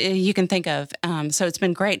 everything else that you can think of. So it's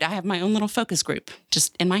been great. I have my own little focus group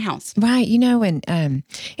just in my house. Right. And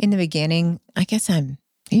in the beginning, I guess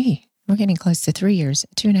we're getting close to 3 years,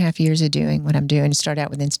 2.5 years of doing what I'm doing. Started out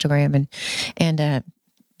with Instagram and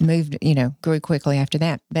moved, grew quickly after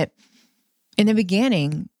that. But in the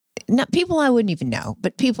beginning, not people I wouldn't even know,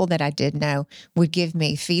 but people that I did know would give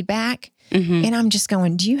me feedback. And I'm just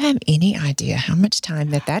going, do you have any idea how much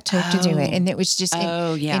time that took to do it? And it was just,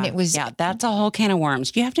 yeah. And it was, that's a whole can of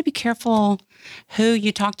worms. You have to be careful who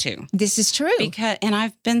you talk to. This is true. And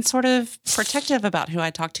I've been sort of protective about who I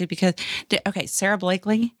talk to because, Sarah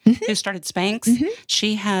Blakely, who started Spanx,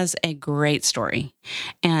 she has a great story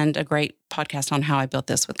and a great podcast on how I built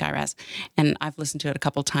this with Guy Raz. And I've listened to it a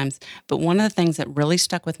couple of times. But one of the things that really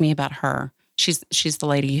stuck with me about her, she's the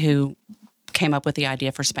lady who came up with the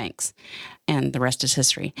idea for Spanx, and the rest is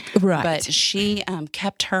history. Right. But she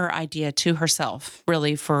kept her idea to herself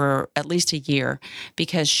really for at least a year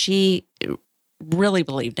because she really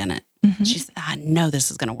believed in it. She said, I know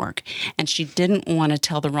this is going to work. And she didn't want to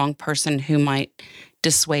tell the wrong person who might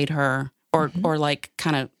dissuade her or like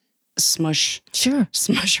kind of smush her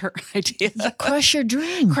idea. Crush your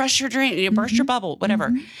dream. Burst your bubble,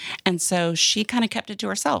 whatever. And so she kind of kept it to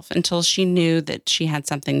herself until she knew that she had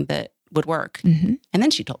something that would work. And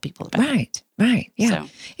then she told people about it. Right. Yeah. So,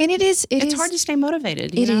 and it's hard to stay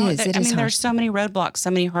motivated. It is. There's so many roadblocks,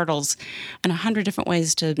 so many hurdles, and 100 different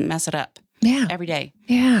ways to mess it up. Yeah. Every day.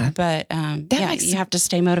 Yeah. But you have to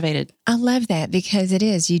stay motivated. I love that because it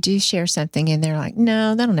is. You do share something and they're like,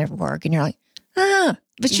 no, that'll never work. And you're like,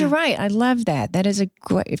 but you're right. I love that. That is a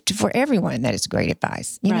great, for everyone, that is great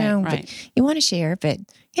advice. You know, but you want to share, but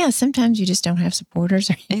yeah, sometimes you just don't have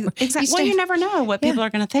supporters. Exactly. Well, you never know what people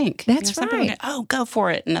are going to think. That's some people are gonna, go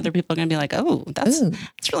for it. And other people are going to be like, that's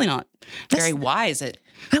really not very wise at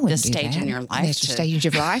this stage in your life. Stage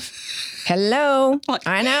of life. Hello.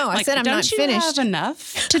 I know. I said I'm not finished. Don't you have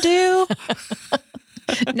enough to do?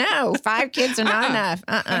 No, 5 kids are not enough.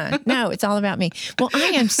 No, it's all about me. Well, I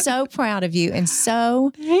am so proud of you and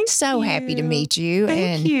so happy to meet you.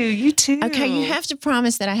 Thank you. You too. Okay, you have to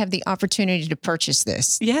promise that I have the opportunity to purchase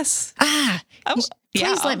this. Yes.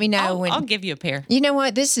 Please let me know when. I'll give you a pair. You know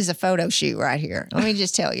what? This is a photo shoot right here. Let me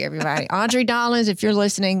just tell you, everybody. Audrey Dollins, if you're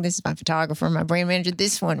listening, this is my photographer, my brand manager.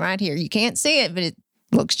 This one right here. You can't see it, but it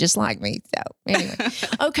looks just like me. So anyway,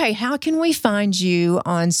 okay. How can we find you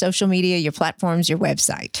on social media, your platforms, your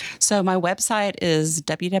website? So my website is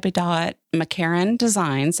www.McCarron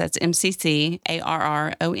Designs. That's McCarron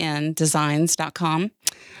Designs.com.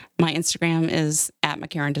 My Instagram is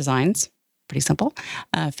 @McCarron Designs. Pretty simple.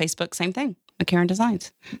 Facebook, same thing. McCarron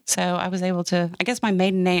Designs. So I was able to, I guess my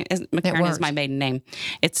maiden name is McCarron is my maiden name.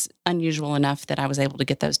 It's unusual enough that I was able to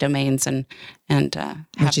get those domains and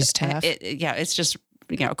which is tough. It's just,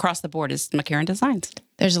 across the board is McCarron Designs.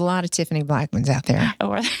 There's a lot of Tiffany Blackmans out there.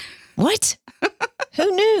 Oh, are there? What?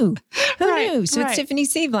 Who knew? Who knew? So it's Tiffany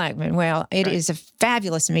C. Blackman. Well, it is a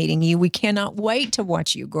fabulous meeting you. We cannot wait to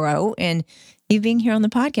watch you grow and you being here on the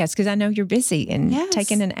podcast because I know you're busy and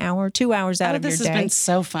taking an hour, 2 hours out of your day. This has been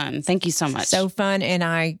so fun. Thank you so much. So fun. And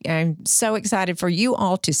I'm so excited for you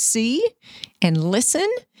all to see and listen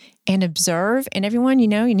and observe. And everyone, you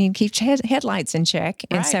need to keep headlights in check.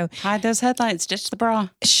 And so hide those headlights, ditch the bra.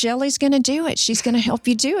 Shelly's going to do it. She's going to help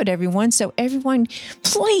you do it, everyone. So everyone,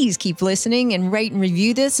 please keep listening and rate and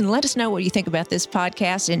review this and let us know what you think about this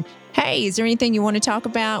podcast. And hey, is there anything you want to talk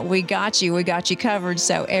about? We got you. We got you covered.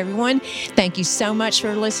 So everyone, thank you so much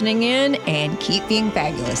for listening in and keep being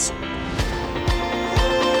fabulous.